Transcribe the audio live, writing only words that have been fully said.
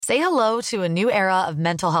Say hello to a new era of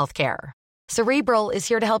mental health care. Cerebral is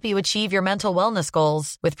here to help you achieve your mental wellness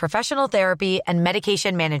goals with professional therapy and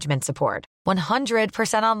medication management support.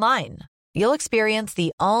 100% online. You'll experience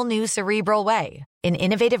the all-new Cerebral Way, an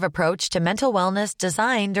innovative approach to mental wellness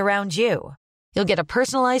designed around you. You'll get a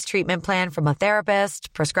personalized treatment plan from a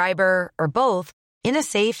therapist, prescriber, or both in a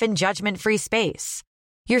safe and judgment-free space.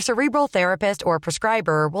 Your Cerebral therapist or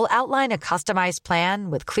prescriber will outline a customized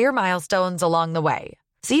plan with clear milestones along the way,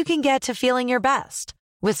 so you can get to feeling your best.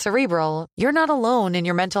 With Cerebral, you're not alone in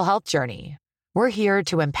your mental health journey. We're here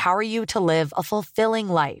to empower you to live a fulfilling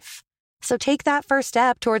life. So take that first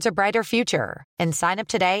step towards a brighter future and sign up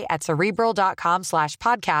today at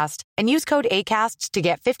Cerebral.com/podcast and use code ACAST to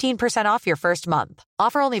get 15% off your first month.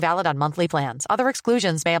 Offer only valid on monthly plans. Other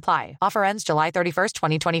exclusions may apply. Offer ends July 31st,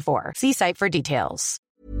 2024. See site for details.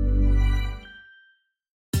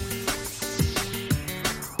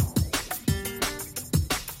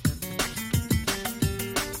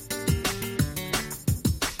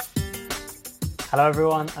 Hello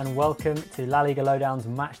everyone and welcome to La Liga Lowdown's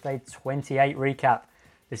Matchday 28 recap.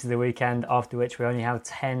 This is the weekend after which we only have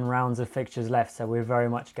 10 rounds of fixtures left, so we're very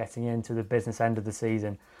much getting into the business end of the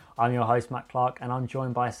season. I'm your host Matt Clark and I'm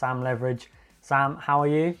joined by Sam Leveridge. Sam, how are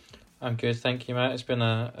you? I'm good, thank you, Matt. It's been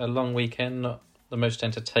a long weekend, not the most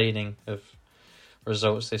entertaining of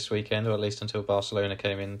results this weekend, or at least until Barcelona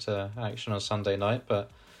came into action on Sunday night. But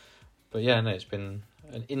yeah, no, it's been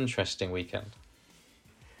an interesting weekend.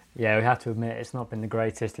 Yeah, we have to admit it's not been the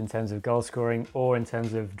greatest in terms of goal scoring or in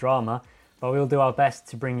terms of drama, but we'll do our best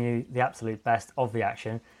to bring you the absolute best of the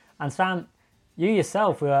action. And Sam, you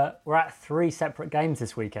yourself were at 3 separate games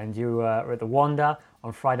this weekend. You were at the Wanda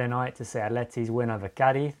on Friday night to see Atleti's win over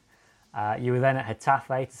Cadiz. You were then at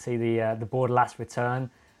Getafe to see the Bordalas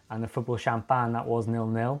return and the football champagne that was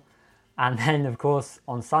 0-0. And then, of course,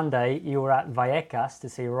 on Sunday, you were at Vallecas to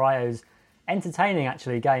see Rayo's entertaining,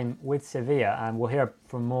 actually, game with Sevilla. And we'll hear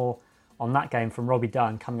from more on that game from Robbie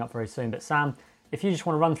Dunn coming up very soon. But Sam, if you just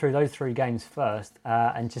want to run through those 3 games first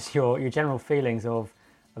and just your general feelings of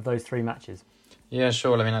those 3 matches. Yeah,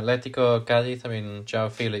 sure. I mean, Atletico Cadiz,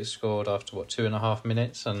 João Felix scored after, 2.5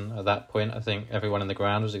 minutes? And at that point, I think everyone in the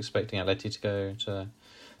ground was expecting Atleti to go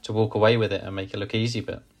to walk away with it and make it look easy,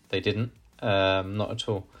 but they didn't. Not at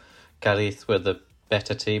all. Cadiz were the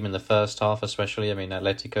better team in the first half, especially. I mean,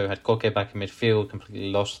 Atletico had Koke back in midfield, completely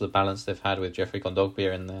lost the balance they've had with Jeffrey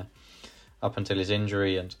Kondogbia in there up until his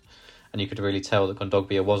injury, and you could really tell that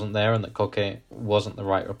Kondogbia wasn't there and that Koke wasn't the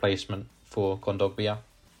right replacement for Kondogbia.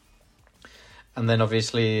 And then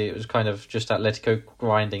obviously it was kind of just Atletico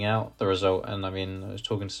grinding out the result. And I was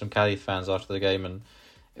talking to some Cadiz fans after the game, and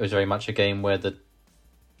it was very much a game where the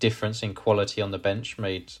difference in quality on the bench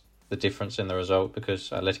made the difference in the result,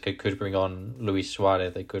 because Atletico could bring on Luis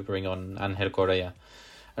Suarez, they could bring on Angel Correa,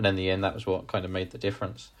 and in the end that was what kind of made the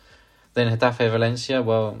difference. Then Getafe Valencia,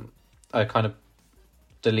 well, I kind of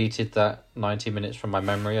deleted that 90 minutes from my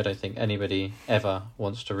memory. I don't think anybody ever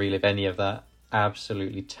wants to relive any of that.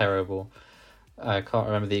 Absolutely terrible. I can't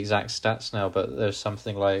remember the exact stats now, but there's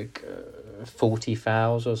something like 40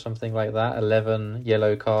 fouls or something like that, 11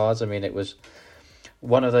 yellow cards. It was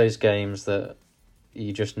one of those games that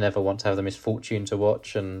you just never want to have the misfortune to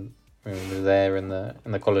watch. And we were there in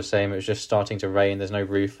the Colosseum. It was just starting to rain. There's no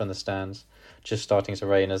roof on the stands. Just starting to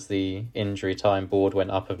rain as the injury time board went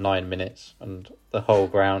up of 9 minutes, and the whole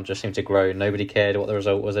ground just seemed to grow. Nobody cared what the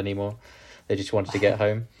result was anymore. They just wanted to get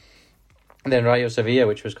home. And then Rayo Sevilla,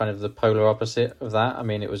 which was kind of the polar opposite of that.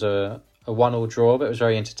 It was a 1-1 draw, but it was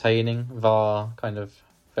very entertaining. VAR kind of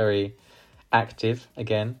very active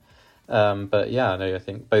again. But yeah, I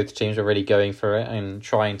think both teams were really going for it and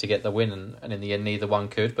trying to get the win, and in the end neither one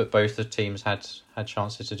could, but both the teams had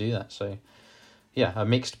chances to do that. So yeah, a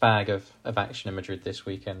mixed bag of action in Madrid this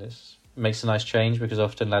weekend. It makes a nice change, because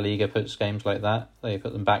often La Liga puts games like that. They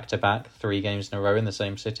put them back to back, 3 games in a row in the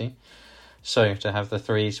same city. So to have the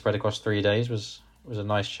 3 spread across 3 days was a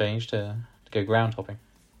nice change to go ground hopping.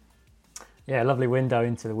 Yeah, a lovely window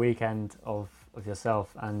into the weekend of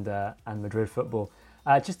yourself and Madrid football.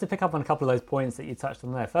 Just to pick up on a couple of those points that you touched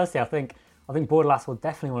on there. Firstly, I think Bordalas will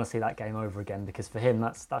definitely want to see that game over again, because for him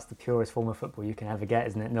that's the purest form of football you can ever get,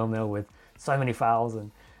 isn't it? 0-0 with so many fouls, and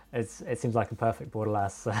it seems like a perfect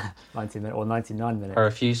Bordalas 90 minute or 99 minutes. I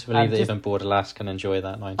refuse to believe that even Bordalas can enjoy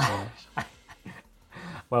that 90 minutes.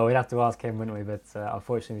 Well, we'd have to ask him, wouldn't we? But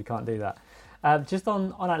unfortunately, we can't do that. Just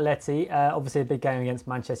on Atleti, obviously a big game against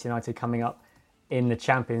Manchester United coming up in the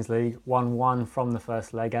Champions League. 1-1 from the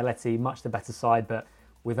first leg. Atleti, much the better side, but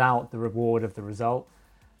without the reward of the result.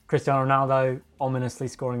 Cristiano Ronaldo ominously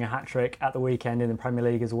scoring a hat-trick at the weekend in the Premier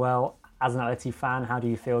League as well. As an Atleti fan, how do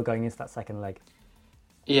you feel going into that second leg?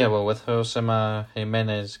 Yeah, well, with Josema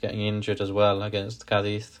Jimenez getting injured as well against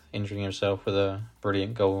Cadiz, injuring himself with a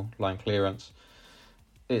brilliant goal line clearance,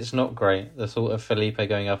 it's not great. The thought of Felipe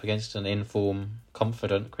going up against an in-form,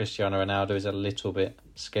 confident Cristiano Ronaldo is a little bit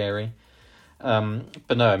scary.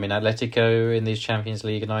 But no, I mean, Atletico in these Champions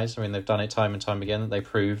League nights, I mean, they've done it time and time again. They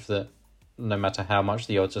prove that no matter how much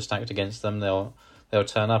the odds are stacked against them, they'll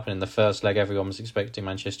turn up. And in the first leg, everyone was expecting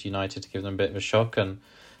Manchester United to give them a bit of a shock, and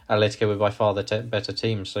Atletico were by far the better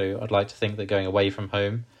team. So I'd like to think that going away from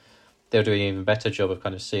home, they'll do an even better job of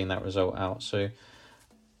kind of seeing that result out. So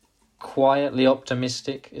quietly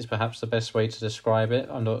optimistic is perhaps the best way to describe it.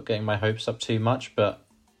 I'm not getting my hopes up too much, but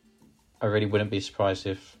I really wouldn't be surprised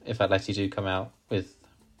if Atleti do come out with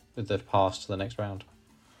the pass to the next round.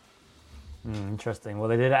 Interesting. Well,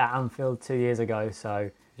 they did it at Anfield 2 years ago, so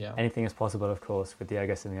Yeah. anything is possible, of course, with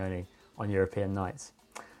Diego Simeone on European nights.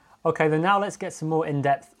 Okay, then now let's get some more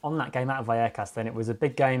in-depth on that game at Vallecas. Then it was a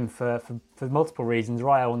big game for multiple reasons.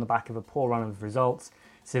 Rayo on the back of a poor run of results.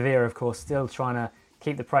 Sevilla, of course, still trying to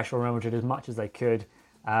keep the pressure on Real Madrid as much as they could.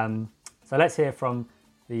 So let's hear from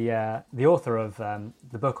the author of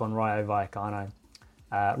the book on Rayo Vallecano,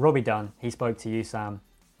 Robbie Dunn. He spoke to you, Sam,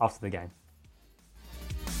 after the game.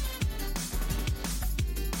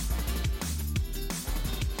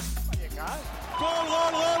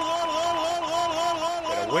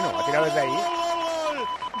 Pero bueno, ha tirado desde ahí.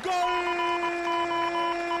 ¡Gol!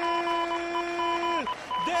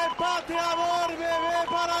 ¡De pateador, bebé,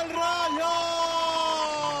 para el Rayo!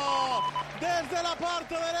 Desde la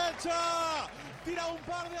parte derecha, tira un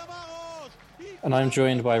par de amagos. And I'm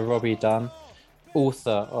joined by Robbie Dunn,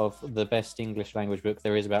 author of the best English language book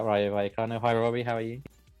there is about Rayo Vallecano. Hi, Robbie, how are you?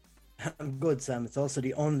 I'm good, Sam. It's also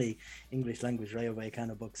the only English language Rayo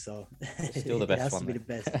Vallecano book, so Still the best it has one, to be the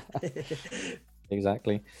best.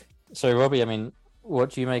 Exactly. So, Robbie, I mean, what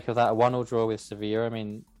do you make of that 1-1 draw with Sevilla? I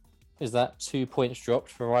mean, is that 2 points dropped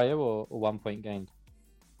for Rayo or 1 point gained?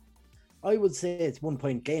 I would say it's 1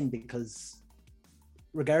 point gain because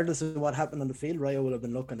regardless of what happened on the field, Rayo will have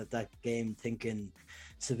been looking at that game thinking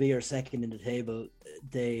Sevilla are second in the table.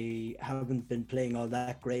 They haven't been playing all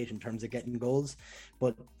that great in terms of getting goals,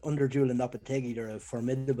 but under Julian Lopetegui, they're a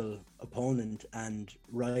formidable opponent, and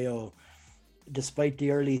Rayo, despite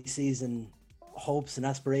the early season hopes and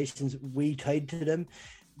aspirations we tied to them,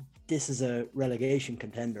 this is a relegation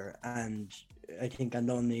contender, and I think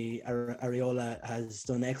Andoni Areola has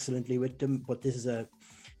done excellently with them, but this is a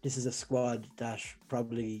squad that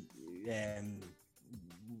probably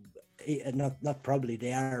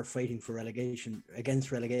they are fighting for relegation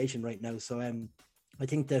right now. So I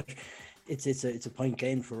think that it's a point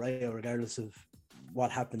gain for Rayo regardless of what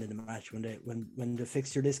happened in the match. When the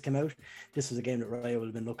fixture list came out, this was a game that Rayo would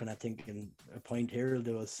have been looking at thinking a point here will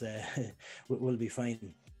do us we'll be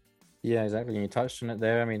fine. Yeah, exactly. You touched on it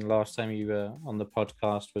there. I mean, last time you were on the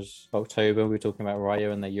podcast was October. We were talking about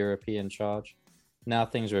Rayo and their European charge. Now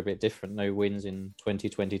things are a bit different. No wins in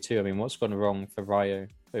 2022. I mean, what's gone wrong for Rayo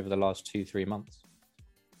over the last 2-3 months?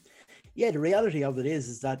 Yeah, the reality of it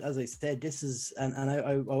is that, as I said, this is, and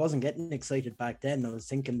I wasn't getting excited back then. I was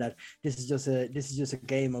thinking that this is just a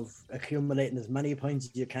game of accumulating as many points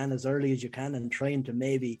as you can as early as you can and trying to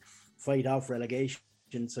maybe fight off relegation,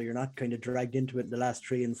 so you're not kind of dragged into it in the last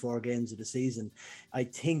 3 and 4 games of the season. I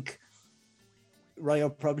think Rayo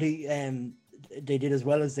probably they did as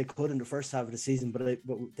well as they could in the first half of the season, but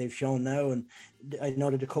they've shown now, and I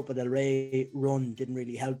know that the Copa del Rey run didn't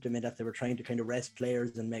really help them in that they were trying to kind of rest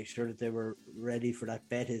players and make sure that they were ready for that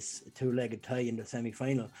Betis 2-legged tie in the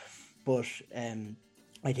semi-final. But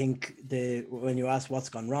I think when you ask what's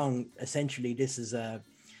gone wrong, essentially this is I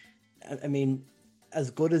mean,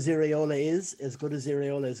 as good as Areola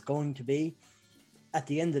is going to be, at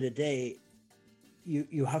the end of the day,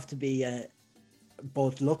 you have to be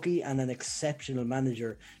both lucky and an exceptional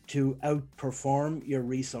manager to outperform your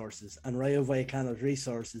resources, and Rayo Vallecano's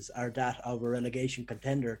resources are that of a relegation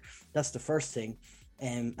contender. That's the first thing,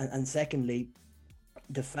 and secondly,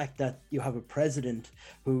 the fact that you have a president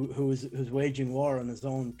who's waging war on his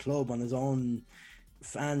own club, on his own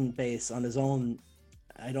fan base, on his own,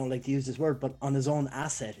 I don't like to use this word, but on his own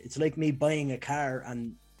asset. It's like me buying a car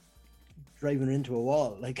and driving into a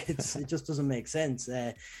wall. Like it just doesn't make sense.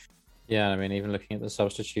 Yeah, I mean, even looking at the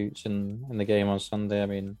substitutes in the game on Sunday, I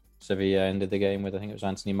mean, Sevilla ended the game with, I think it was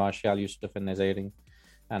Anthony Martial, Yusuf Nezairi,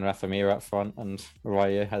 and Rafa Mir up front, and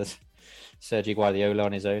Rayo has Sergio Guardiola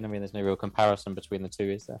on his own. I mean, there's no real comparison between the two,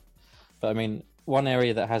 is there? But I mean, one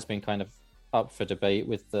area that has been kind of up for debate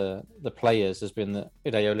with the players has been that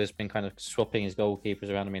Iraola's been kind of swapping his goalkeepers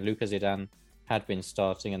around. I mean, Luka Zidane had been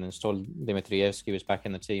starting, and then Stol Dimitrievski was back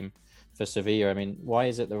in the team for Sevilla. I mean, why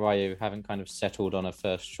is it the Rayo haven't kind of settled on a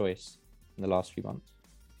first choice in the last few months?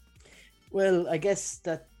 Well, I guess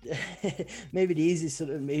that maybe the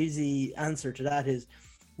easy answer to that is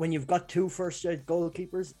when you've got two first choice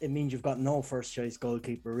goalkeepers, it means you've got no first choice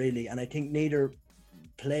goalkeeper really, and I think neither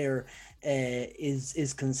player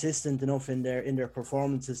is consistent enough in their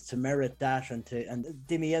performances to merit that. And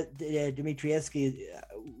Dimitrievski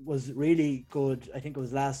was really good. I think it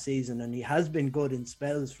was last season, and he has been good in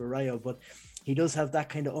spells for Rayo, but he does have that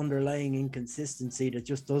kind of underlying inconsistency that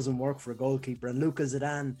just doesn't work for a goalkeeper. And Lucas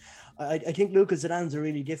Zidane, I think Lucas Zidane's a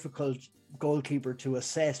really difficult goalkeeper to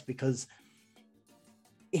assess because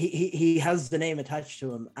he has the name attached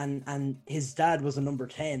to him, and his dad was a number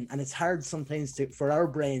 10, and it's hard sometimes for our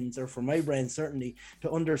brains, or for my brain certainly, to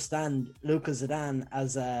understand Lucas Zidane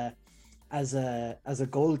as a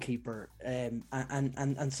goalkeeper, and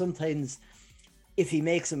sometimes if he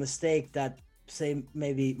makes a mistake that, say,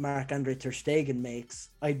 maybe Marc-Andre ter Stegen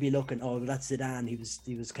makes, I'd be looking, oh, that's Zidane.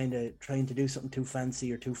 He was kind of trying to do something too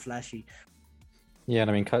fancy or too flashy. Yeah,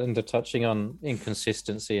 and I mean, kind of touching on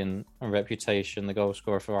inconsistency and reputation, the goal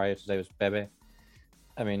scorer for Rayo today was Bebe.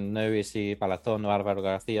 I mean, no is he Balaton, no Álvaro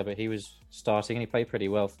García, but he was starting and he played pretty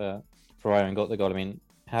well for Rayo and got the goal. I mean,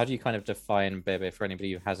 how do you kind of define Bebe for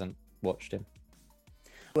anybody who hasn't watched him?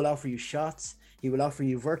 He will offer you shots, he will offer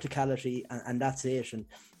you verticality, and that's it. And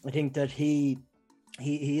I think that he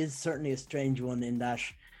is certainly a strange one in that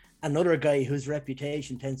another guy whose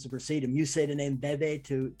reputation tends to precede him. You say the name Bebe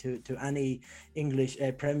to any English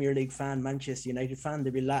Premier League fan, Manchester United fan,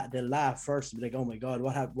 they'll laugh first, be like, "Oh my God,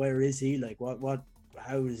 where is he? Like,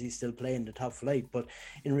 how is he still playing the top flight?" But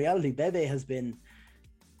in reality, Bebe has been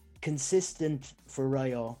consistent for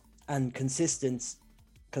Rayo and consistent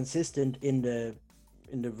in the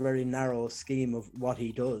very narrow scheme of what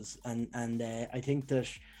he does, and I think that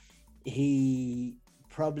he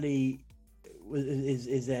probably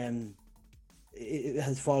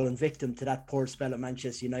has fallen victim to that poor spell at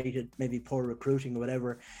Manchester United, maybe poor recruiting or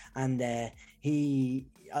whatever. And I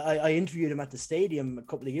interviewed him at the stadium a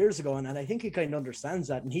couple of years ago, and I think he kind of understands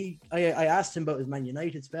that. And I asked him about his Man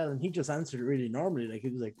United spell, and he just answered it really normally. Like, he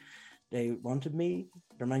was like, "They wanted me,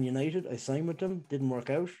 they're Man United, I signed with them, didn't work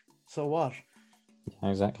out, so what?"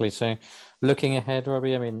 Exactly. So looking ahead,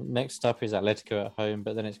 Robbie, I mean, next up is Atletico at home,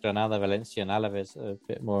 but then it's Granada, Valencia and Alaves, a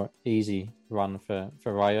bit more easy run for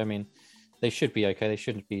Rayo. I mean, they should be okay. They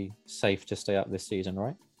shouldn't be safe to stay up this season,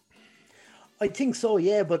 right? I think so,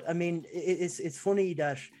 yeah. But I mean, it's funny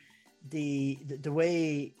that the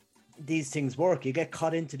way these things work, you get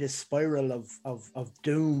caught into this spiral of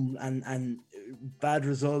doom and bad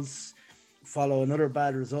results follow another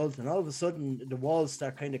bad result, and all of a sudden the walls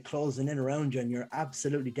start kind of closing in around you, and you're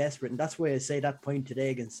absolutely desperate. And that's why I say that point today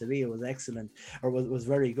against Sevilla was excellent, or was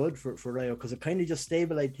very good for Rayo, because it kind of just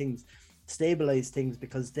stabilized things,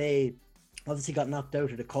 because they obviously got knocked out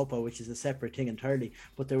of the Copa, which is a separate thing entirely,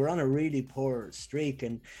 but they were on a really poor streak,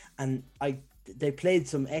 and they played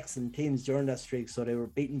some excellent teams during that streak. So they were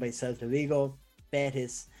beaten by Celta Vigo,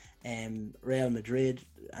 Betis, Real Madrid,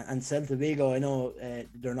 and Celta Vigo, I know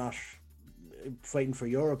they're not fighting for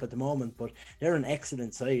Europe at the moment, but they're an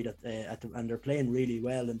excellent side and they're playing really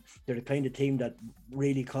well, and they're the kind of team that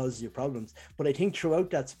really causes you problems. But I think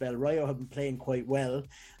throughout that spell, Rayo have been playing quite well,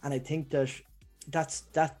 and I think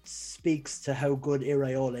that speaks to how good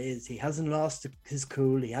Iraola is. He hasn't lost his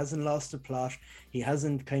cool, he hasn't lost the plot, he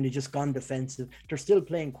hasn't kind of just gone defensive. They're still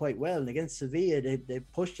playing quite well, and against Sevilla they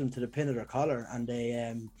pushed them to the pin of their collar, and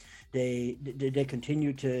they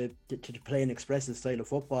continue to play an expressive style of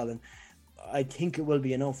football, and I think it will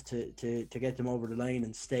be enough to get them over the line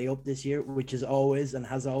and stay up this year, which is always and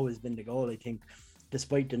has always been the goal, I think,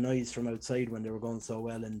 despite the noise from outside when they were going so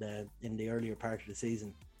well in the earlier part of the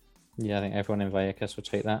season. Yeah, I think everyone in Vallecas will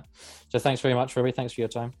take that. So thanks very much, Robbie. Thanks for your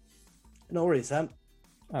time. No worries, Sam.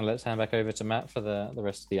 And let's hand back over to Matt for the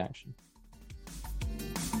rest of the action.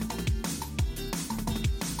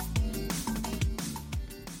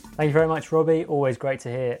 Thank you very much, Robbie. Always great to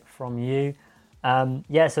hear from you.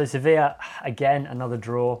 So Sevilla, again, another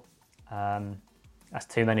draw. That's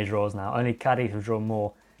too many draws now. Only Cadiz have drawn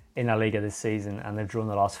more in La Liga this season, and they've drawn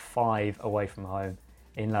the last 5 away from home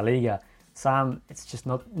in La Liga. Sam, it's just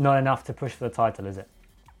not enough to push for the title, is it?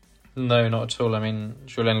 No, not at all. I mean,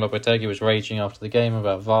 Julen Lopetegui was raging after the game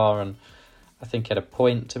about VAR, and I think he had a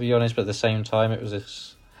point, to be honest, but at the same time, it was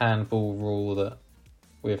this handball rule that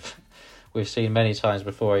we've seen many times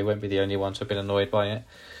before. He won't be the only one to have been annoyed by it.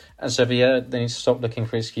 And Sevilla, they need to stop looking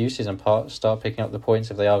for excuses and start picking up the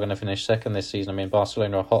points if they are going to finish second this season. I mean,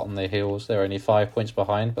 Barcelona are hot on their heels. They're only 5 points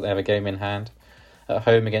behind, but they have a game in hand at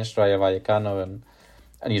home against Rayo Vallecano. And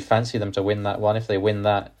and you'd fancy them to win that one. If they win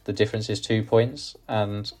that, the difference is 2 points,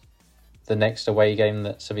 and the next away game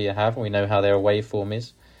that Sevilla have, and we know how their away form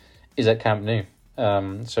is at Camp Nou.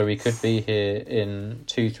 So we could be here in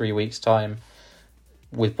 2-3 weeks' time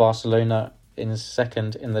with Barcelona in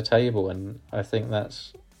second in the table, and I think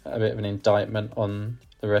that's a bit of an indictment on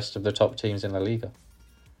the rest of the top teams in La Liga.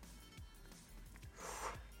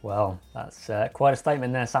 Well, that's quite a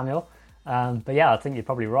statement there, Samuel. But yeah, I think you're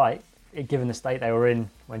probably right. Given the state they were in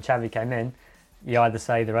when Xavi came in, you either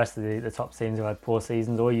say the rest of the top teams have had poor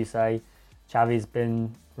seasons, or you say Xavi's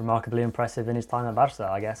been remarkably impressive in his time at Barca,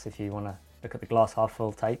 I guess, if you want to look at the glass half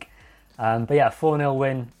full take. But yeah, 4-0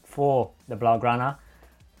 win for the Blaugrana.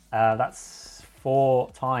 That's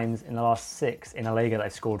 4 times in the last 6 in a Liga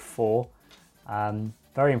they've scored 4.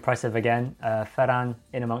 Very impressive again. Ferran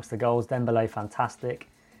in amongst the goals. Dembele fantastic.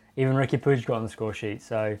 Even Ricky Puig got on the score sheet.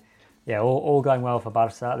 So yeah, all going well for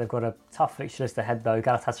Barca. They've got a tough fixture list ahead though.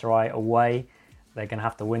 Galatasaray away. They're going to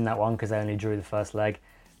have to win that one because they only drew the first leg.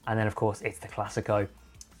 And then of course it's the Clásico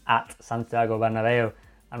at Santiago Bernabéu.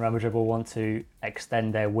 And Real Madrid will want to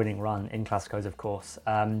extend their winning run in Clásicos, of course.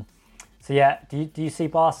 So yeah, do you see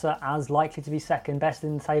Barca as likely to be second best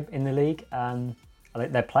in the league?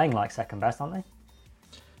 They're playing like second best, aren't they?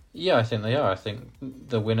 Yeah, I think they are. I think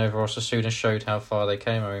the win over Osasuna showed how far they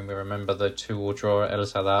came. I mean, we remember the 2-2 draw at El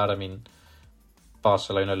Sadar. I mean,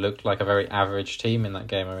 Barcelona looked like a very average team in that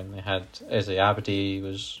game. I mean, they had Eze Abdi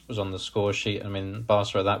was on the score sheet. I mean,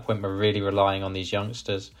 Barca at that point were really relying on these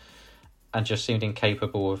youngsters and just seemed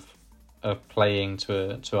incapable of playing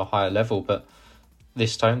to a higher level. But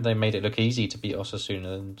this time they made it look easy to beat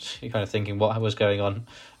Osasuna, and you're kind of thinking what was going on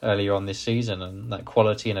earlier on this season, and that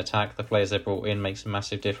quality and attack the players they brought in makes a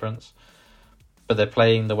massive difference. But they're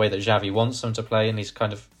playing the way that Xavi wants them to play, and he's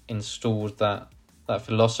kind of installed that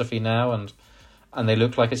philosophy now, and they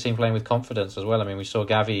look like a team playing with confidence as well. I mean, we saw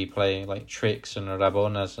Gavi playing like tricks and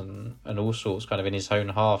rabonas and all sorts kind of in his own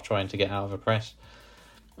half trying to get out of a press.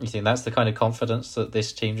 You think that's the kind of confidence that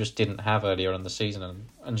this team just didn't have earlier in the season,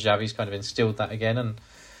 and Xavi's kind of instilled that again, and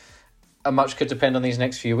much could depend on these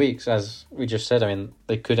next few weeks. As we just said, I mean,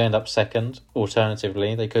 they could end up second.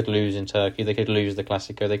 Alternatively, they could lose in Turkey, they could lose the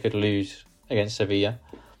Clásico, they could lose against Sevilla,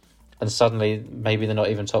 and suddenly maybe they're not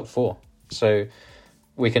even top 4. So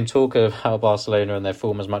we can talk about Barcelona and their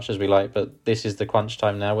form as much as we like, but this is the crunch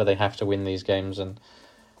time now where they have to win these games, and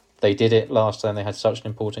they did it last time they had such an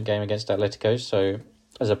important game against Atletico. So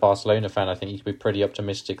as a Barcelona fan, I think you could be pretty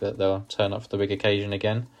optimistic that they'll turn up for the big occasion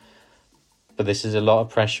again. But this is a lot of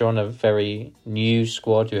pressure on a very new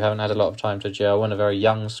squad who haven't had a lot of time to gel, and a very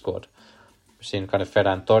young squad. We've seen kind of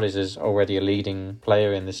Ferran Torres is already a leading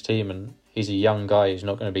player in this team, and he's a young guy who's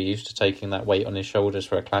not going to be used to taking that weight on his shoulders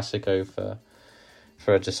for a Clásico,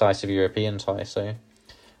 for a decisive European tie. So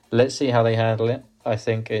let's see how they handle it. I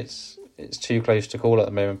think it's too close to call at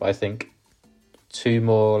the moment, but I think 2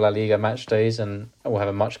 more La Liga match days and we'll have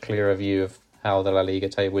a much clearer view of how the La Liga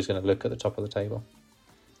table is going to look at the top of the table.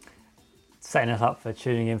 Setting us up for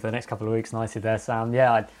tuning in for the next couple of weeks nicely there, Sam.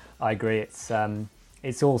 Yeah, I agree. It's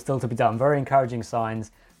all still to be done. Very encouraging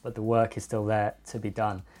signs, but the work is still there to be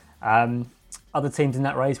done. Other teams in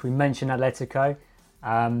that race, we mentioned Atletico.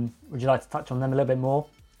 Would you like to touch on them a little bit more?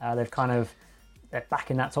 They're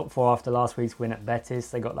back in that top 4 after last week's win at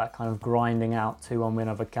Betis. They got that kind of grinding out 2-1 win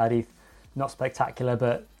over Cadiz. Not spectacular,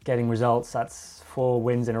 but getting results. That's 4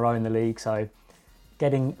 wins in a row in the league. So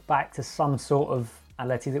getting back to some sort of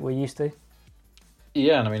Atleti that we're used to.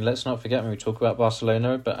 Yeah, and I mean, let's not forget when we talk about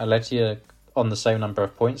Barcelona, but Atleti are on the same number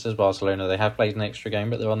of points as Barcelona. They have played an extra game,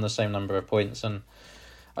 but they're on the same number of points. And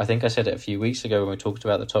I think I said it a few weeks ago when we talked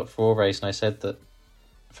about the top 4 race, and I said that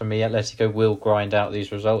for me, Atletico will grind out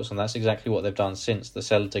these results, and that's exactly what they've done since the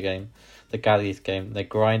Celta game, the Cadiz game. They're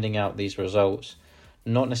grinding out these results.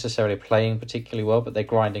 Not necessarily playing particularly well, but they're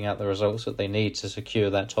grinding out the results that they need to secure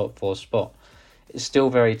that top 4 spot. It's still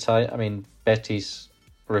very tight. I mean, Betis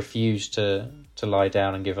refused to lie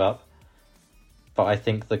down and give up. But I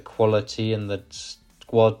think the quality and the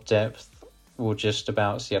squad depth will just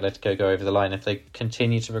about see Atletico go over the line. If they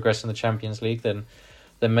continue to progress in the Champions League, then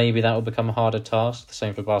maybe that will become a harder task. The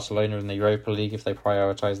same for Barcelona in the Europa League if they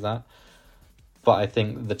prioritise that. But I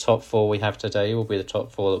think the top 4 we have today will be the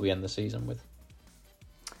top 4 that we end the season with.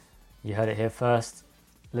 You heard it here first,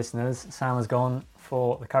 listeners. Sam has gone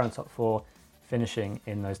for the current top 4, finishing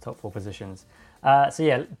in those top 4 positions. So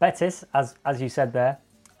yeah, Betis, as you said there,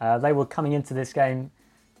 they were coming into this game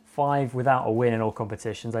 5 without a win in all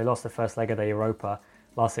competitions. They lost the first leg of the Europa,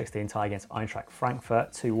 last 16 tie against Eintracht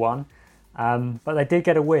Frankfurt 2-1. But they did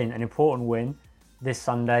get a win, an important win, this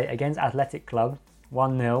Sunday against Athletic Club,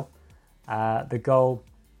 1-0. The goal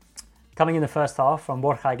coming in the first half from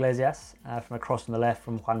Borja Iglesias, from across from the left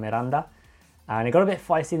from Juan Miranda. And it got a bit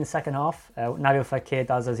feisty in the second half. Nabil Fekir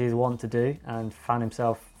does as he's wont to do and found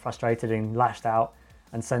himself frustrated and lashed out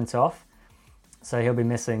and sent off. So he'll be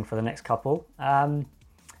missing for the next couple.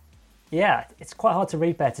 Yeah, it's quite hard to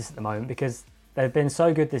read Betis at the moment because they've been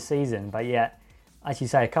so good this season, but yet, as you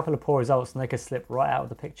say, a couple of poor results and they could slip right out of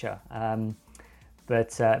the picture.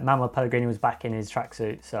 But Manuel Pellegrini was back in his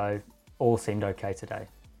tracksuit, so all seemed okay today.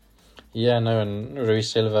 Yeah, no, and Rui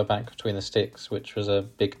Silva back between the sticks, which was a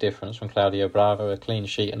big difference from Claudio Bravo. A clean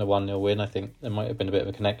sheet and a 1-0 win. I think there might have been a bit of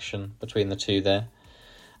a connection between the two there.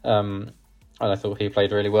 And I thought he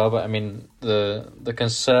played really well. But, I mean, the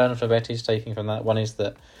concern for Betis taking from that one is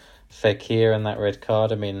that Fekir and that red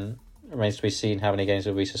card, I mean, remains to be seen how many games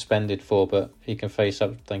he'll be suspended for, but he can face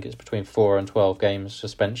up, I think it's between 4 and 12 games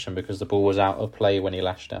suspension because the ball was out of play when he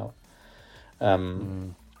lashed out.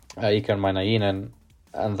 Iker Minayin,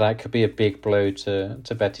 and that could be a big blow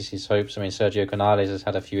to Betis' hopes. I mean, Sergio Canales has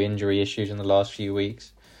had a few injury issues in the last few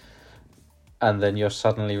weeks, and then you're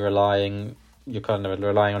suddenly relying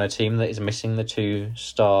on a team that is missing the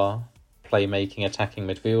 2-star playmaking attacking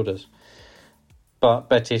midfielders. But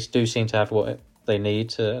Betis do seem to have what they need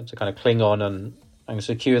to kind of cling on and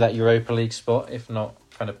secure that Europa League spot, if not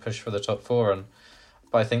kind of push for the top 4.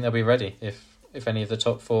 But I think they'll be ready if any of the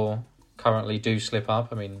top 4 currently do slip up.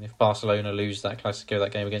 I mean, if Barcelona lose that Clásico,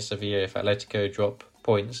 that game against Sevilla, if Atletico drop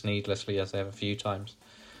points needlessly as they have a few times,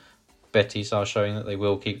 Betis are showing that they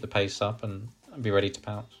will keep the pace up and be ready to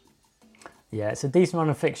pounce. Yeah, it's a decent run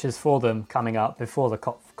of fixtures for them coming up before the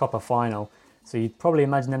Copa final. So you'd probably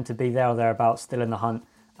imagine them to be there or thereabouts, still in the hunt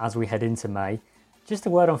as we head into May. Just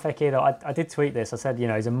a word on Fekir, though. I did tweet this. I said,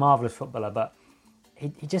 he's a marvellous footballer, but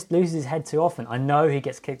he just loses his head too often. I know he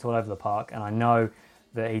gets kicked all over the park, and I know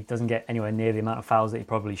that he doesn't get anywhere near the amount of fouls that he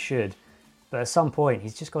probably should. But at some point,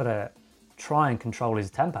 he's just got to try and control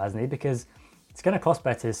his temper, hasn't he? Because it's going to cost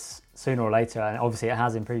Betis sooner or later, and obviously it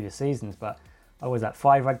has in previous seasons. But what was that,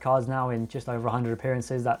 5 red cards now in just over 100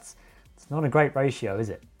 appearances? It's not a great ratio, is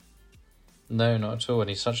it? No, not at all. And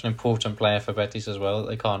he's such an important player for Betis as well that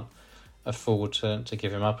they can't afford to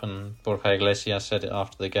give him up. And Borja Iglesias said it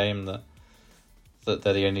after the game that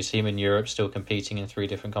they're the only team in Europe still competing in 3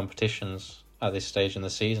 different competitions at this stage in the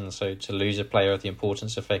season. So to lose a player of the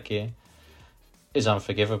importance of Fekir is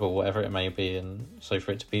unforgivable, whatever it may be. And so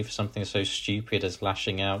for it to be for something so stupid as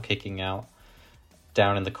lashing out, kicking out,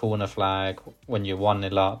 down in the corner flag when you're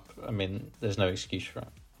 1-0 up, I mean, there's no excuse for it.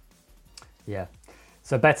 Yeah.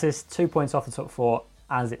 So Betis, 2 points off the top 4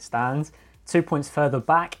 as it stands. 2 points further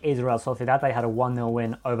back is Real Sociedad. They had a 1-0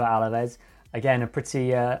 win over Alaves. Again, a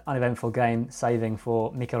pretty uneventful game, saving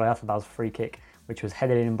for Mikel Oyarzabal's free kick, which was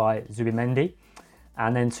headed in by Zubimendi.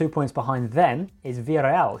 And then 2 points behind them is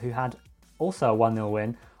Villarreal, who had also a 1-0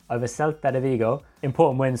 win over Celta de Vigo.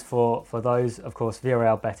 Important wins for those, of course,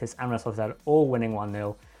 Villarreal, Betis and Real Sociedad all winning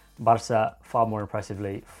 1-0. Barca far more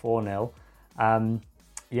impressively 4-0.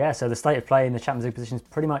 So the state of play in the Champions League positions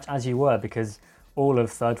pretty much as you were, because all of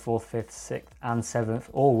 3rd, 4th, 5th, 6th and 7th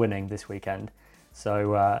all winning this weekend.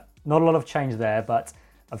 So not a lot of change there, but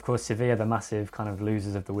of course Sevilla, the massive kind of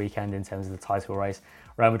losers of the weekend in terms of the title race.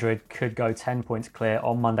 Real Madrid could go 10 points clear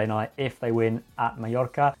on Monday night if they win at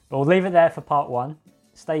Mallorca. But we'll leave it there for part 1.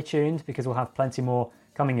 Stay tuned because we'll have plenty more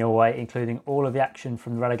coming your way, including all of the action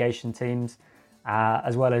from the relegation teams,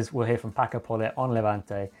 as well as we'll hear from Paco Pole on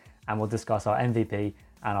Levante, and we'll discuss our MVP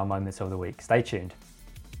and our moments of the week. Stay tuned.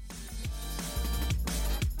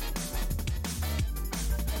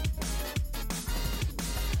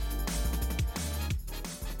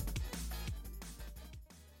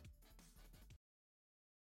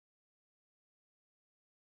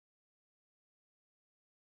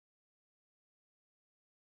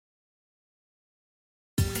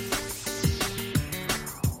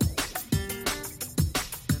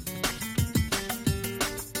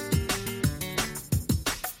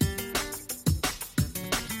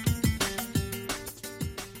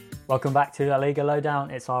 Welcome back to La Liga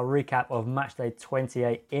Lowdown. It's our recap of Matchday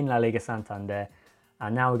 28 in La Liga Santander.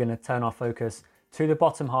 And now we're going to turn our focus to the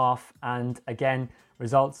bottom half. And again,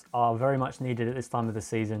 results are very much needed at this time of the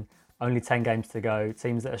season. Only 10 games to go.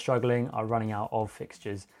 Teams that are struggling are running out of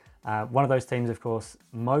fixtures. One of those teams, of course,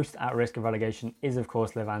 most at risk of relegation is, of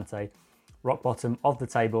course, Levante. Rock bottom of the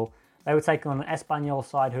table. They were taking on an Espanyol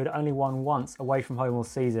side who had only won once away from home all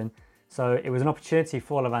season. So it was an opportunity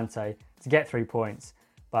for Levante to get 3 points.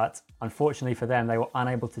 But unfortunately for them, they were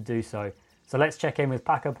unable to do so. So let's check in with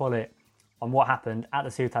Paco Pole on what happened at the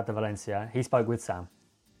Ciutat de Valencia. He spoke with Sam.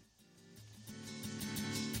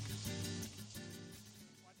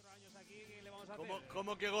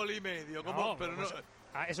 ¿Cómo que gol y medio? ¿Cómo? No, Pero pues,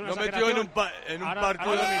 Es una Lo metió en un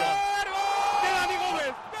partido. ¡De Dani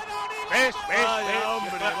Gómez! ¿Ves? Vaya,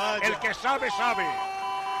 hombre, vaya. El que sabe, sabe.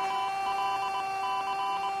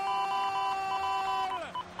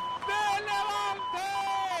 ¡Del Levante!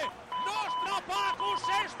 ¡Nostra Pacus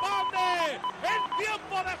se expande! ¡En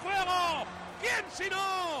tiempo de juego! ¿Quién si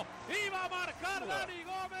no? ¡Iba a marcar Dani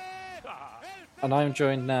Gómez! And I'm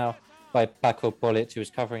joined now by Paco Polit, who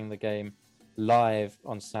was covering the game live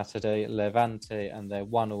on Saturday, Levante and their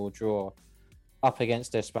 1-1 draw up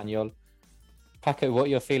against Espanyol. Paco, what are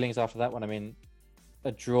your feelings after that one? I mean,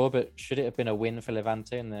 a draw, but should it have been a win for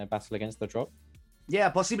Levante in their battle against the drop? Yeah,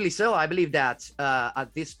 possibly so. I believe that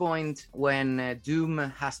at this point, when doom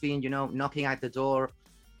has been, knocking at the door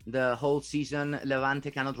the whole season,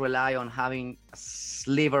 Levante cannot rely on having a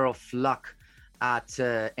sliver of luck at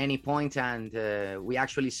any point. And we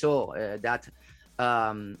actually saw that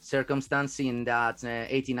circumstance in that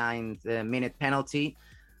 89th minute penalty,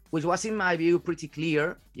 which was, in my view, pretty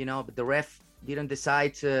clear, but the ref didn't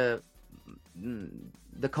decide the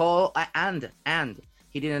call, and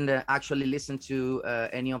he didn't actually listen to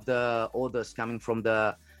any of the orders coming from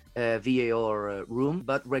the VAR room.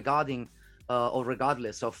 But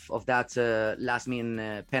regardless of that last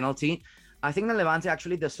minute penalty, I think the Levante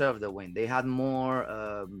actually deserved the win. They had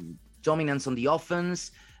more dominance on the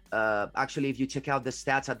offense. Actually, if you check out the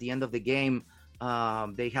stats at the end of the game,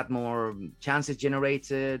 they had more chances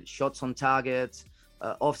generated, shots on target,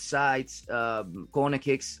 offsides, corner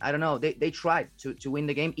kicks. I don't know. They tried to win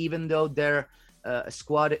the game, even though their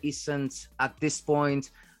squad isn't at this point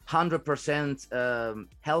 100%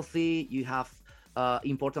 healthy. You have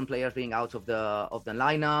important players being out of the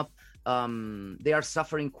lineup. They are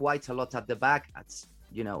suffering quite a lot at the back. That's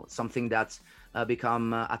something that's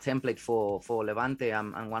become a template for Levante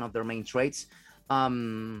and one of their main traits.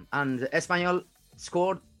 And Espanyol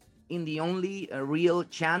scored in the only real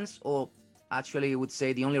chance, or actually I would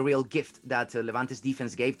say the only real gift that Levante's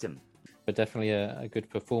defense gave them. But definitely a good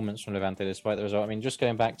performance from Levante despite the result. I mean, just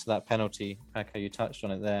going back to that penalty, Paco, you touched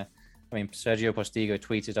on it there. I mean, Sergio Postigo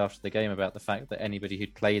tweeted after the game about the fact that anybody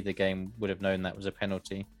who'd played the game would have known that was a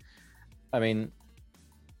penalty. I mean,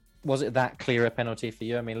 was it that clear a penalty for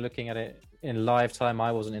you? I mean, looking at it in live time,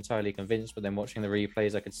 I wasn't entirely convinced, but then watching the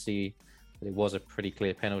replays, I could see that it was a pretty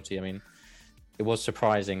clear penalty. I mean, it was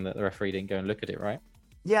surprising that the referee didn't go and look at it, right?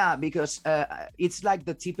 Yeah, because it's like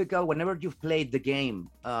the typical, whenever you've played the game,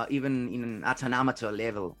 even at an amateur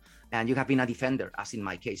level, and you have been a defender, as in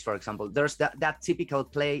my case, for example, there's that typical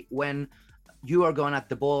play when you are going at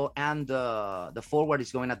the ball and the forward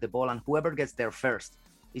is going at the ball, and whoever gets there first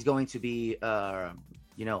is going to be,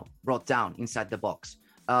 brought down inside the box.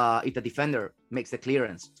 If the defender makes the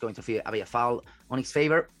clearance, it's going to be a foul on his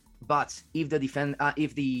favor. But if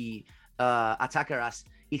the attacker, as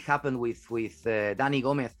it happened with Dani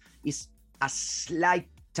Gomez, is a slight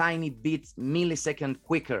tiny bit millisecond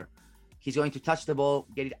quicker, he's going to touch the ball,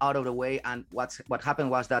 get it out of the way. And what happened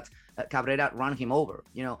was that Cabrera ran him over.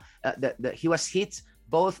 He was hit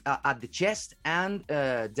both at the chest and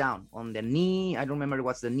down on the knee. I don't remember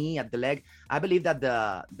what's the knee, at the leg. I believe that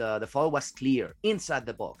the foul was clear inside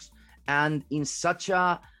the box. And in such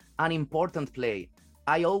an important play,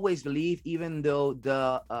 I always believe, even though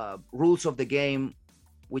the rules of the game,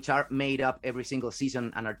 which are made up every single season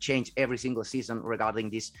and are changed every single season regarding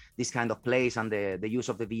this kind of plays and the use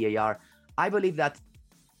of the VAR, I believe that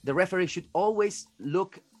the referee should always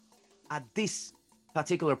look at this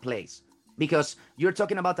particular plays, because you're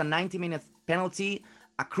talking about a 90-minute penalty,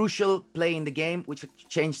 a crucial play in the game, which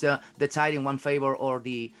changed the tide in one favor or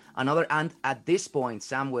the another. And at this point,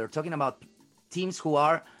 Sam, we're talking about teams who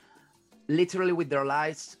are literally with their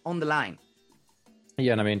lives on the line.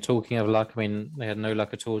 Yeah, and I mean, talking of luck, I mean, they had no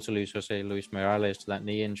luck at all to lose Jose Luis Morales to that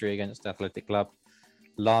knee injury against Athletic Club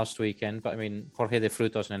last weekend. But I mean, Jorge de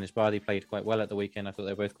Frutos and Enisbadi played quite well at the weekend. I thought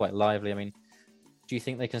they were both quite lively. I mean, do you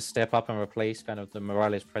think they can step up and replace kind of the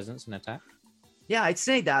Morales presence in attack? Yeah, I'd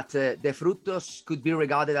say that De Frutos could be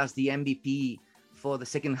regarded as the MVP for the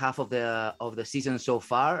second half of the season so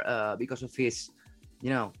far, because of his,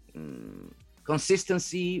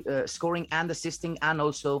 consistency, scoring and assisting, and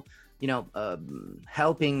also,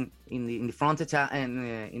 helping in the front attack and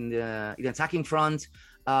in the attacking front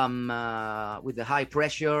with the high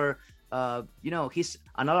pressure. He's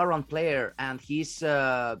an all-around player, and he's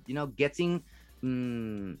getting,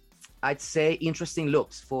 I'd say, interesting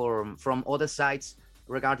looks from other sides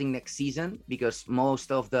regarding next season, because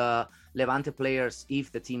most of the Levante players,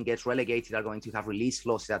 if the team gets relegated, are going to have release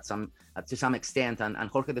clauses to some extent, and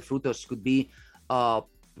Jorge de Frutos could be a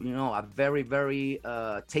very, very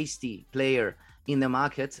tasty player in the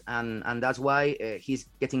market, and that's why he's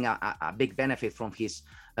getting a big benefit from his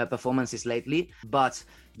performances lately. But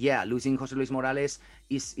yeah, losing Jose Luis Morales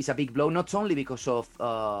is a big blow, not only because of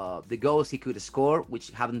the goals he could score,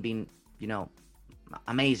 which haven't been,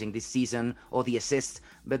 amazing this season, or the assists,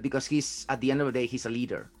 but because he's, at the end of the day, he's a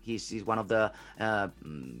leader. He's one of the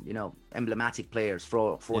emblematic players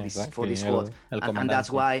for this squad, and that's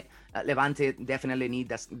why Levante definitely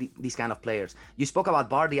need these kind of players. You spoke about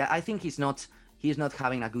Bardi. I think he's not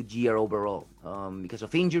having a good year overall, because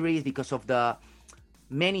of injuries, because of the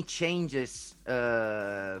many changes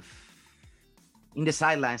in the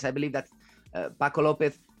sidelines. I believe that Paco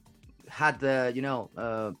Lopez had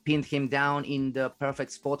pinned him down in the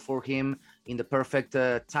perfect spot for him, in the perfect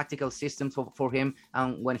tactical system for him.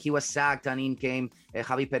 And when he was sacked and in came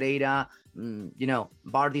Javi Pereira,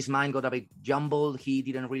 Bardi's mind got a bit jumbled. He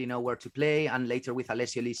didn't really know where to play. And later with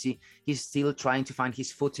Alessio Lisi, he's still trying to find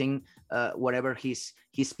his footing wherever he's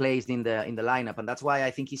placed in the lineup. And that's why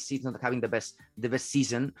I think he's not having the best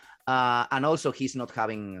season. And also he's not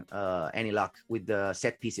having any luck with the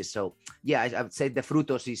set pieces. So yeah, I would say the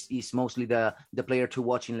Frutos is mostly the player to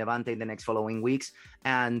watch in Levante in the next following weeks.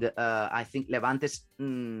 And I think Levante's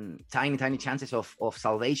tiny chances of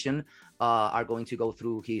salvation are going to go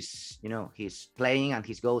through his playing and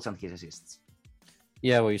his goals and his assists.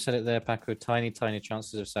 Yeah, well, you said it there, Paco. Tiny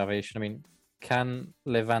chances of salvation. I mean, can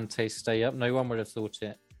Levante stay up? No one would have thought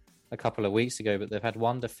it a couple of weeks ago, but they've had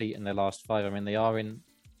one defeat in their last 5. I mean, they are in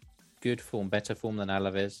good form, better form than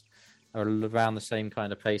Alaves, are around the same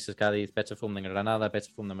kind of pace as Cádiz, better form than Granada,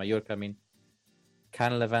 better form than Mallorca. I mean,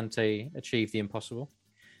 can Levante achieve the impossible?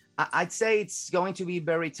 I'd say it's going to be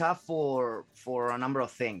very tough for a number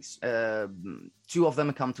of things. 2 of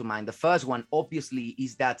them come to mind. The first one, obviously,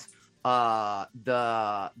 is that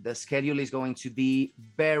the schedule is going to be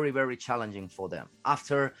very, very challenging for them.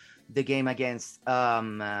 After the game against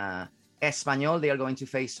Espanyol, they are going to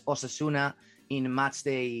face Osasuna in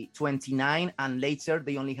Matchday 29, and later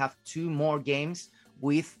they only have 2 more games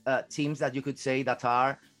with teams that you could say that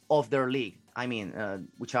are of their league. I mean,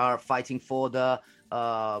 which are fighting for the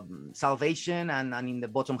salvation and in the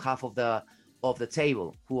bottom half of the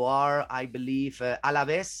table, who are, I believe,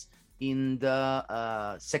 Alaves in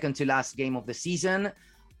the second to last game of the season,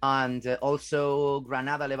 and also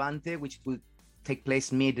Granada Levante, which will take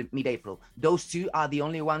place mid-April. Those 2 are the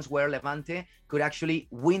only ones where Levante could actually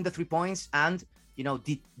win the 3 points and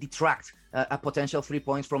detract a potential 3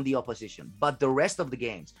 points from the opposition. But the rest of the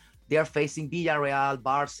games, they are facing Villarreal,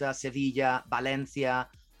 Barça, Sevilla, Valencia,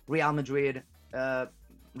 Real Madrid,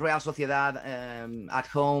 Real Sociedad at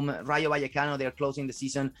home, Rayo Vallecano. They're closing the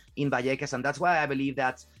season in Vallecas, and that's why I believe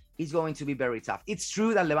that it's going to be very tough. It's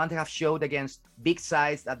true that Levante have showed against big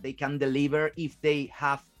sides that they can deliver if they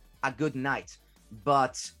have a good night,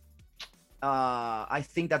 but I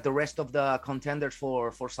think that the rest of the contenders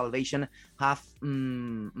for salvation have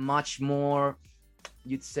much more,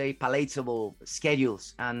 you'd say, palatable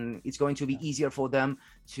schedules, and it's going to be easier for them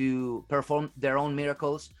to perform their own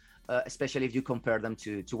miracles, especially if you compare them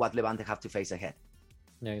to what Levante have to face ahead.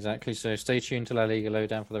 Yeah, exactly. So stay tuned to La Liga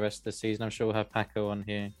Lowdown for the rest of the season. I'm sure we'll have Paco on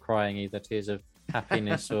here crying either tears of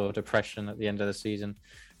happiness or depression at the end of the season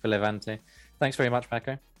for Levante. Thanks very much,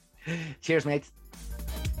 Paco. Cheers, mate.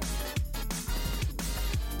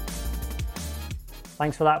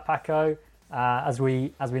 Thanks for that, Paco. As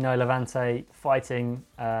we know, Levante fighting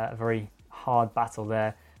a very hard battle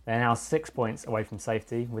there. They're now 6 points away from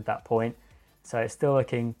safety with that point. So it's still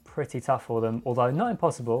looking pretty tough for them, although not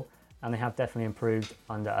impossible, and they have definitely improved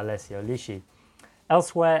under Alessio Lisi.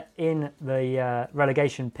 Elsewhere in the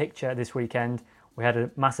relegation picture this weekend, we had a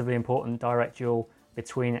massively important direct duel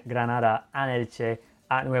between Granada and Elche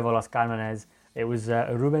at Nuevo Los Cármenes. It was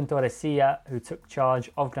Ruben Torresilla who took charge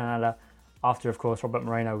of Granada after, of course, Robert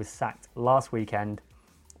Moreno was sacked last weekend.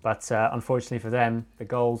 But unfortunately for them, the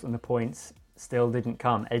goals and the points still didn't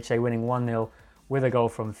come. Elche winning 1-0 with a goal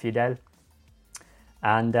from Fidel.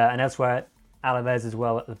 And elsewhere, Alaves as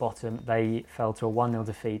well at the bottom. They fell to a 1-0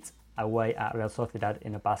 defeat away at Real Sociedad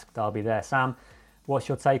in a Basque derby there. Sam, what's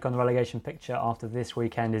your take on the relegation picture after this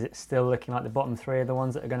weekend? Is it still looking like the bottom 3 are the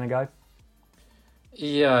ones that are going to go?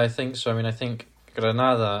 Yeah, I think so. I mean, I think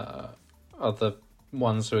Granada are the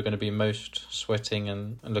ones who are going to be most sweating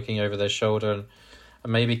and looking over their shoulder.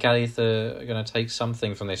 And maybe Cádiz are going to take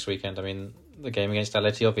something from this weekend. I mean, the game against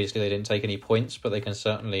Atleti, obviously they didn't take any points, but they can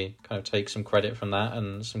certainly kind of take some credit from that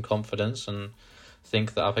and some confidence, and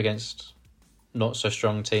think that up against not so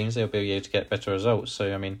strong teams, they'll be able to get better results.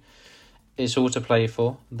 So, I mean, it's all to play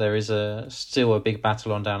for. There is still a big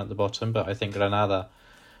battle on down at the bottom, but I think Granada,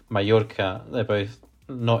 Mallorca, they're both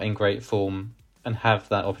not in great form and have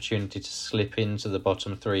that opportunity to slip into the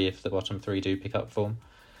bottom three if the bottom three do pick up form.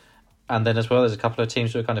 And then as well, there's a couple of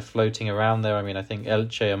teams who are kind of floating around there. I mean, I think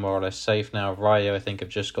Elche are more or less safe now. Rayo, I think, have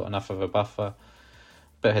just got enough of a buffer.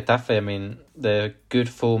 But Getafe, I mean, their good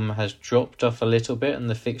form has dropped off a little bit, and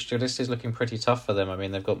the fixture list is looking pretty tough for them. I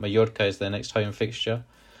mean, they've got Mallorca as their next home fixture,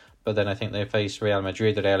 but then I think they face Real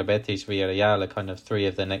Madrid, Real Betis, Villarreal are kind of three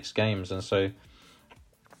of their next games. And so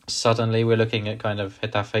suddenly we're looking at kind of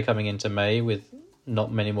Getafe coming into May with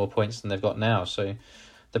not many more points than they've got now. So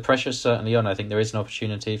the pressure's certainly on. I think there is an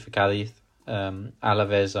opportunity for Cádiz.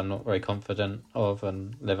 Alaves I'm not very confident of,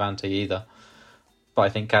 and Levante either. But I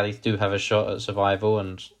think Cádiz do have a shot at survival,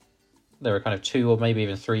 and there are kind of two or maybe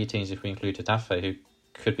even three teams, if we include Getafe, who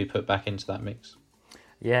could be put back into that mix.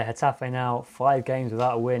 Yeah, Getafe now 5 games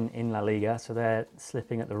without a win in La Liga, so they're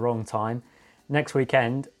slipping at the wrong time. Next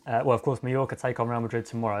weekend, of course, Mallorca take on Real Madrid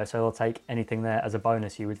tomorrow, so they'll take anything there as a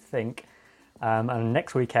bonus, you would think. And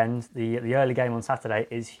next weekend, the early game on Saturday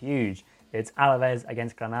is huge. It's Alaves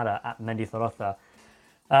against Granada at Mendizorroza.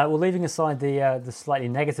 Well, leaving aside the slightly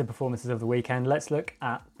negative performances of the weekend, let's look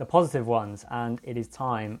at the positive ones, and it is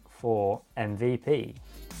time for MVP.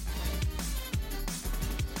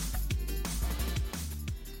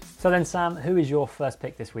 So then, Sam, who is your first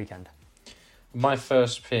pick this weekend? My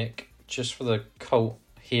first pick, just for the cult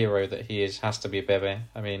hero that he is, has to be Bebe.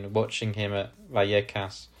 I mean, watching him at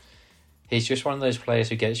Vallecas, he's just one of those players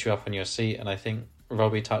who gets you up on your seat, and I think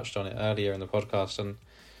Robbie touched on it earlier in the podcast, and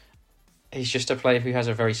he's just a player who has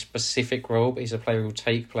a very specific role, but he's a player who will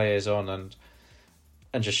take players on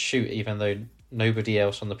and just shoot, even though nobody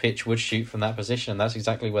else on the pitch would shoot from that position. And that's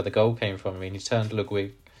exactly where the goal came from. I mean, he turned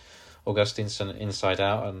Ludwig Augustinsson inside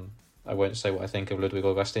out, and I won't say what I think of Ludwig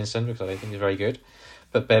Augustinsson because I don't think he's very good.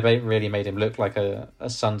 But Bebe really made him look like a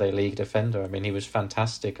Sunday League defender. I mean, he was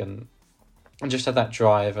fantastic and just had that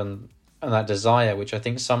drive and that desire, which I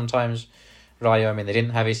think sometimes Rayo, I mean, they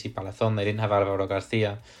didn't have Isi Palazón, they didn't have Alvaro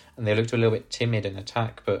Garcia, and they looked a little bit timid in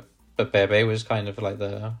attack, but Bebe was kind of like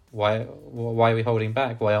why are we holding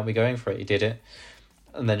back? Why aren't we going for it? He did it,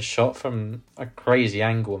 and then shot from a crazy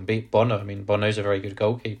angle and beat Bono. I mean, Bono's a very good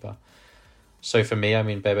goalkeeper. So for me, I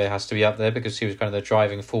mean, Bebe has to be up there because he was kind of the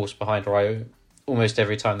driving force behind Rayo almost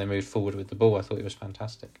every time they moved forward with the ball. I thought he was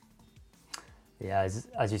fantastic. Yeah,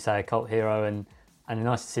 as you say, a cult hero, and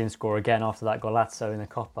nice to see him score again after that golazo in the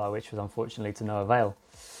Copa, which was unfortunately to no avail.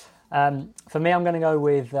 For me, I'm going to go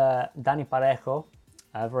with Dani Parejo,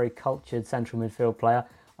 a very cultured central midfield player.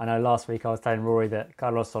 I know last week I was telling Rory that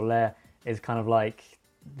Carlos Soler is kind of like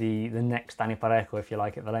the next Dani Parejo, if you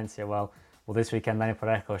like, at Valencia. Well, this weekend Dani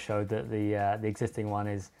Parejo showed that the existing one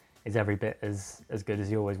is every bit as good as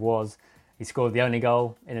he always was. He scored the only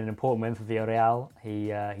goal in an important win for Villarreal. He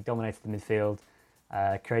dominated the midfield,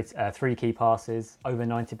 created 3 key passes, over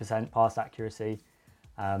 90% pass accuracy.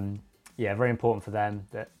 Very important for them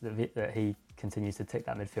that he continues to tick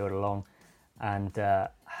that midfield along. And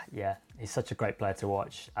he's such a great player to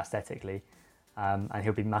watch aesthetically. And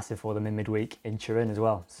he'll be massive for them in midweek in Turin as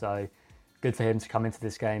well. So good for him to come into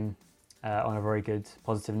this game on a very good,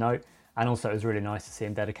 positive note. And also it was really nice to see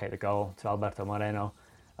him dedicate the goal to Alberto Moreno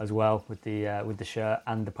as well with the shirt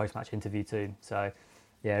and the post-match interview too. So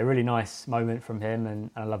yeah, a really nice moment from him and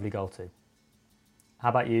a lovely goal too. How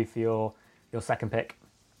about you for your second pick?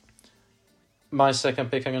 My second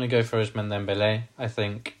pick I'm going to go for is Dembélé. I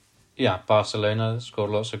think, Barcelona scored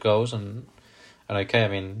lots of goals and okay, I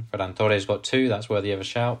mean, Ferran Torres got 2, that's worthy of a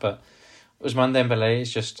shout, but Ousmane Dembélé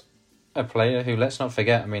is just a player who, let's not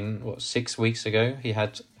forget, I mean, 6 weeks ago, he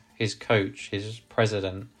had his coach, his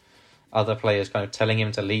president, other players kind of telling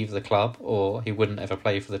him to leave the club or he wouldn't ever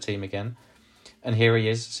play for the team again. And here he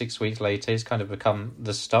is 6 weeks later, he's kind of become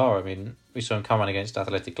the star. I mean, we saw him come on against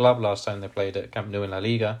Athletic Club last time they played at Camp Nou in La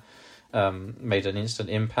Liga, made an instant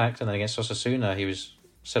impact, and then against Osasuna he was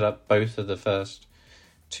set up both of the first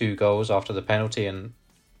 2 goals after the penalty, and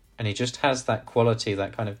he just has that quality,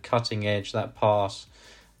 that kind of cutting edge, that pass,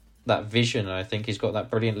 that vision. And I think he's got that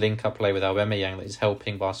brilliant link-up play with Aubameyang that is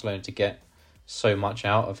helping Barcelona to get so much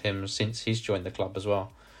out of him since he's joined the club as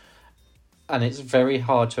well. And it's very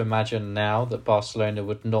hard to imagine now that Barcelona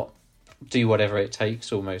would not do whatever it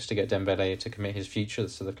takes almost to get Dembélé to commit his future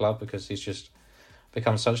to the club, because he's just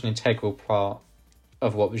become such an integral part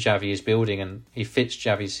of what Xavi is building, and he fits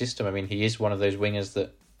Xavi's system. I mean, he is one of those wingers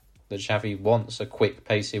that Xavi wants, a quick,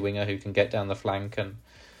 pacey winger who can get down the flank and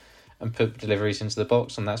put deliveries into the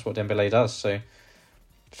box, and that's what Dembélé does. So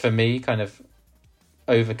for me, kind of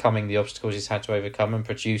overcoming the obstacles he's had to overcome and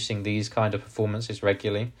producing these kind of performances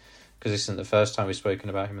regularly, because this isn't the first time we've spoken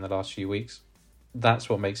about him in the last few weeks, that's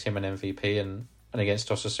what makes him an MVP. And against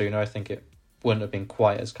Osasuna, I think it wouldn't have been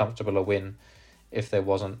quite as comfortable a win if there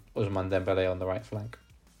wasn't Ousmane Dembélé on the right flank.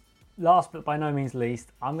 Last but by no means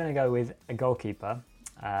least, I'm going to go with a goalkeeper,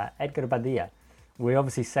 Edgar Badia. We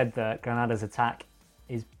obviously said that Granada's attack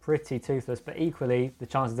is pretty toothless, but equally, the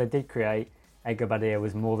chances they did create, Edgar Badia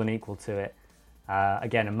was more than equal to it.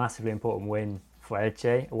 Again, a massively important win for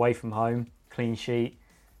Elche, away from home, clean sheet,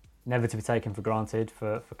 never to be taken for granted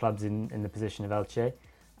for clubs in the position of Elche.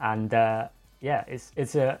 And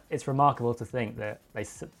it's remarkable to think that they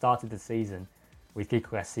started the season with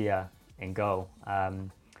Kiko Garcia in goal.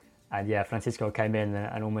 And yeah, Francisco came in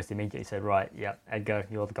and almost immediately said, right, yeah, Edgar,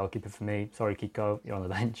 you're the goalkeeper for me. Sorry, Kiko, you're on the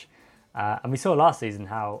bench. And we saw last season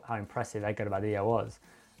how impressive Edgar Badia was.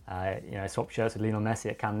 Swapped shirts with Lionel Messi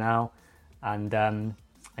at Camp Nou. And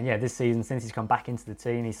yeah, this season, since he's come back into the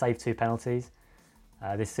team, he saved 2 penalties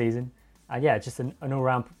this season. And yeah, just an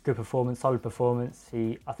all-round good performance, solid performance.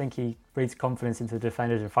 I think he breathes confidence into the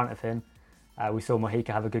defenders in front of him. We saw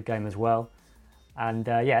Mojica have a good game as well. And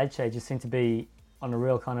yeah, Elche just seemed to be on a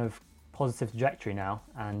real kind of positive trajectory now,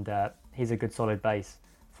 and he's a good solid base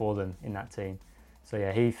for them in that team. So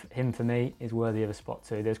yeah, him for me is worthy of a spot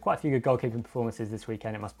too. There's quite a few good goalkeeping performances this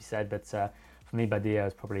weekend, it must be said, but for me, Badia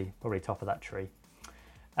is probably top of that tree.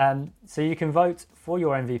 So you can vote for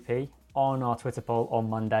your MVP on our Twitter poll on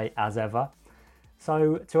Monday, as ever.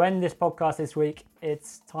 So to end this podcast this week,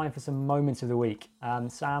 it's time for some moments of the week.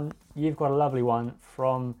 Sam, you've got a lovely one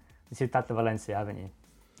from the Ciutat de Valencia, haven't you?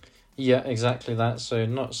 Yeah, exactly that. So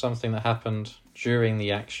not something that happened during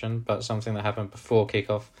the action, but something that happened before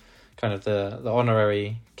kickoff. Kind of the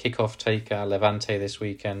honorary kickoff taker Levante this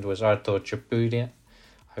weekend was Artur Chapuria.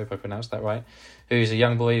 I hope I pronounced that right. Who's a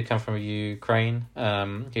young boy who come from Ukraine.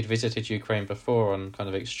 He'd visited Ukraine before on kind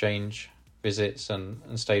of exchange visits and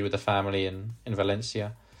stayed with the family in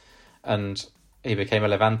Valencia. And he became a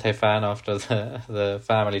Levante fan after the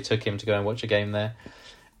family took him to go and watch a game there.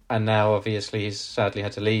 And now, obviously, he's sadly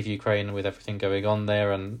had to leave Ukraine with everything going on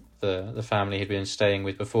there, and the family he'd been staying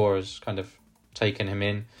with before has kind of taken him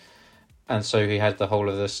in. And so he had the whole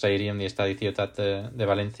of the stadium, the Estadio Ciutat de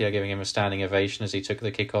Valencia, giving him a standing ovation as he took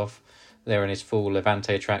the kickoff there in his full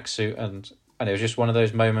Levante tracksuit. And it was just one of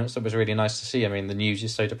those moments that was really nice to see. I mean, the news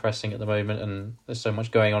is so depressing at the moment, and there's so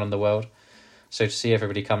much going on in the world. So to see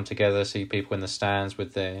everybody come together, see people in the stands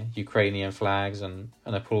with their Ukrainian flags and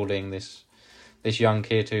applauding this young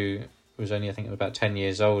kid who was only, I think, about 10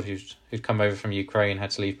 years old, who'd come over from Ukraine,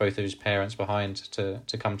 had to leave both of his parents behind to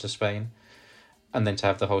come to Spain. And then to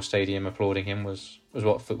have the whole stadium applauding him was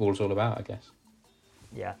what football's all about, I guess.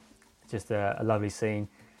 Yeah, just a lovely scene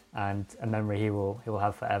and a memory he will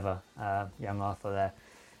have forever, young Arthur there.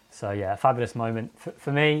 So yeah, a fabulous moment.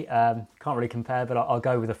 For me, can't really compare, but I'll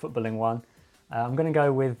go with a footballing one. I'm going to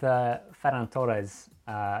go with Ferran Torres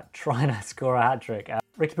trying to score a hat-trick.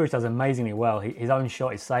 Ricky Puig does amazingly well. His own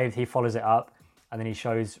shot is saved, he follows it up, and then he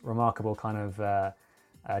shows remarkable kind of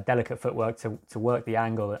delicate footwork to work the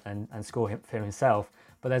angle and score for himself.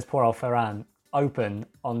 But there's poor old Ferran open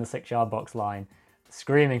on the 6-yard box line,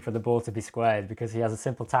 screaming for the ball to be squared because he has a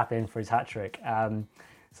simple tap in for his hat-trick.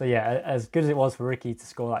 So yeah, as good as it was for Ricky to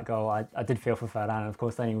score that goal, I did feel for Ferran, and of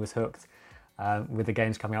course then he was hooked with the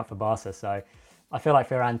games coming up for Barca. So I feel like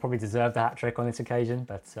Ferran probably deserved a hat-trick on this occasion,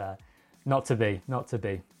 but not to be.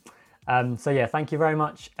 So yeah, thank you very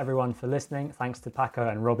much everyone for listening. Thanks to Paco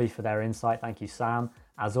and Robbie for their insight. Thank you, Sam,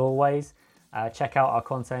 as always. Check out our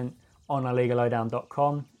content on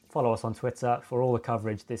LaLigaLowdown.com. Follow us on Twitter for all the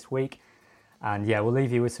coverage this week. And yeah, we'll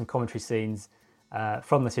leave you with some commentary scenes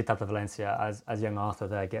from the Ciutat de Valencia as young Arthur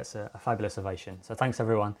there gets a fabulous ovation. So thanks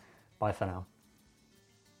everyone. Bye for now.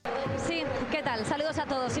 Sí, ¿qué tal? Saludos a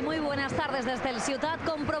todos y muy buenas tardes desde el Ciutat,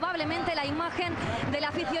 con probablemente la imagen del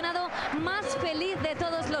aficionado más feliz de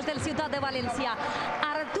todos los del Ciutat de Valencia.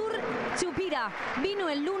 Artur Chupira vino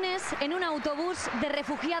el lunes en un autobús de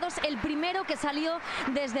refugiados, el primero que salió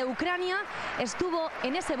desde Ucrania, estuvo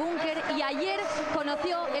en ese búnker y ayer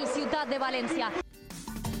conoció el Ciutat de Valencia.